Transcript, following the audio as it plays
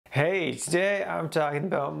Hey, today I'm talking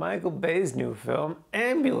about Michael Bay's new film,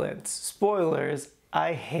 Ambulance. Spoilers,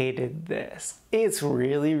 I hated this. It's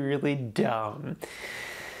really, really dumb.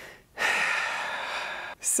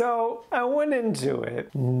 So I went into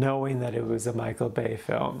it knowing that it was a Michael Bay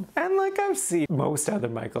film. And like I've seen most other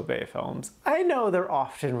Michael Bay films, I know they're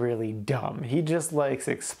often really dumb. He just likes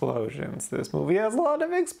explosions. This movie has a lot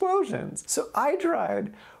of explosions. So I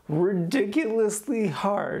tried ridiculously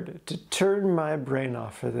hard to turn my brain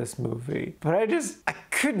off for this movie. But I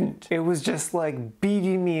couldn't. It was just like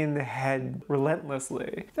beating me in the head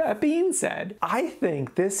relentlessly. That being said, I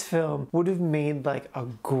think this film would have made like a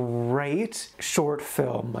great short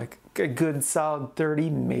film, like a good solid 30,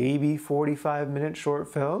 maybe 45-minute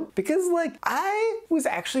short film, because like I was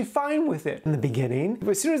actually fine with it in the beginning.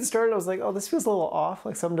 But as soon as it started, I was like, oh, this feels a little off,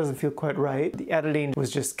 like something doesn't feel quite right. The editing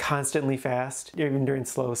was just constantly fast, even during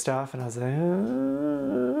slow stuff, and I was like,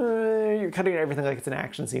 you're cutting everything like it's an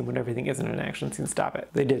action scene when everything isn't an action scene. Stop it.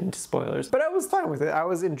 They didn't, spoilers. But I was fine with it. I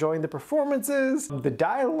was enjoying the performances. The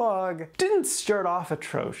dialogue didn't start off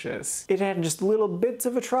atrocious. It had just little bits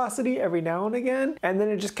of atrocity every now and again, and then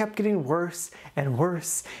it just kept getting worse and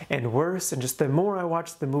worse and worse, and just the more I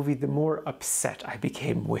watched the movie, the more upset I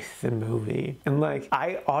became with the movie. And like,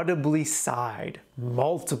 I audibly sighed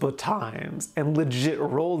multiple times and legit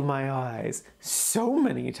rolled my eyes so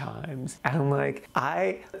many times. And like,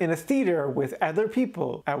 I, in a theater with other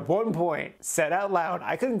people, at one point said out loud,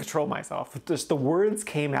 I couldn't control myself, just the words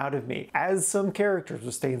came out of me as some characters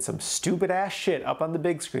were saying some stupid ass shit up on the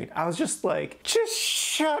big screen. I was just like, just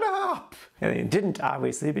shut up. And they didn't,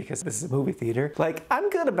 obviously, because this is a movie theater. Like, I'm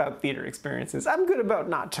good about theater experiences. I'm good about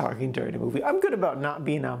not talking during a movie. I'm good about not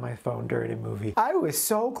being on my phone during a movie. I was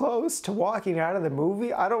so close to walking out of the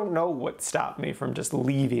movie, I don't know what stopped me from just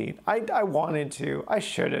leaving. I wanted to. I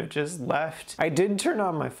should have just left. I did turn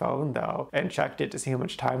on my phone, though, and checked it to see how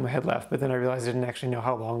much time I had left, but then I realized I didn't actually know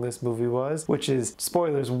how long this movie was, which is,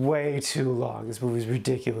 spoilers, way too long. This movie's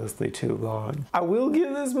ridiculously too long. I will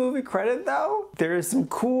give this movie credit, though. There is some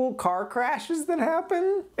cool car crashes that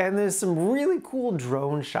happen, and there's some really cool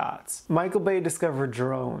drone shots. Michael Bay discovered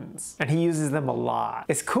drones, and he uses them a lot.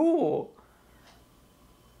 It's cool,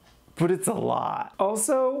 but it's a lot.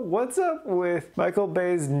 Also, what's up with Michael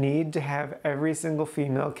Bay's need to have every single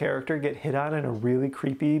female character get hit on in a really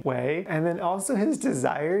creepy way? And then also his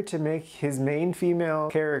desire to make his main female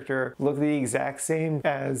character look the exact same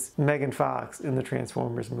as Megan Fox in the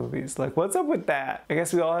Transformers movies. Like, what's up with that? I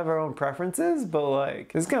guess we all have our own preferences, but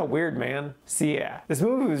like, this is kind of weird, man. So yeah, this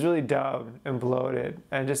movie was really dumb and bloated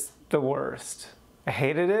and just the worst. I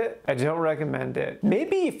hated it. I don't recommend it.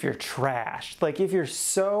 Maybe if you're trashed, like if you're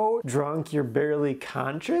so drunk you're barely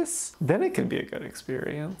conscious, then it could be a good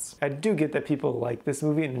experience. I do get that people like this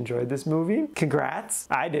movie and enjoyed this movie. Congrats.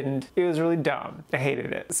 I didn't. It was really dumb. I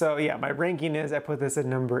hated it. So yeah, my ranking is I put this at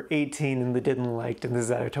number 18 in the didn't liked, and this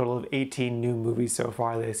is at a total of 18 new movies so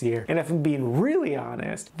far this year. And if I'm being really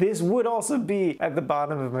honest, this would also be at the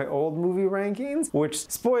bottom of my old movie rankings, which,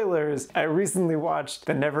 spoilers, I recently watched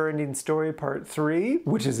The Neverending Story Part 3,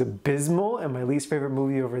 which is abysmal and my least favorite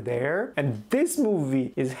movie over there. And this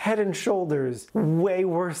movie is head and shoulders way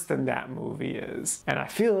worse than that movie is. And I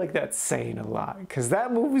feel like that's saying a lot, because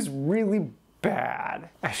that movie's really bad.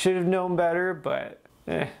 I should have known better, but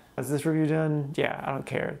Is this review done? Yeah, I don't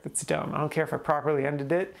care. That's dumb. I don't care if I properly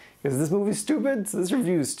ended it, because this movie's stupid, so this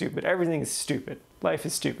review is stupid. Everything is stupid. Life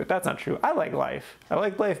is stupid. That's not true. I like life. I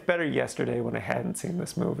liked life better yesterday when I hadn't seen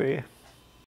this movie.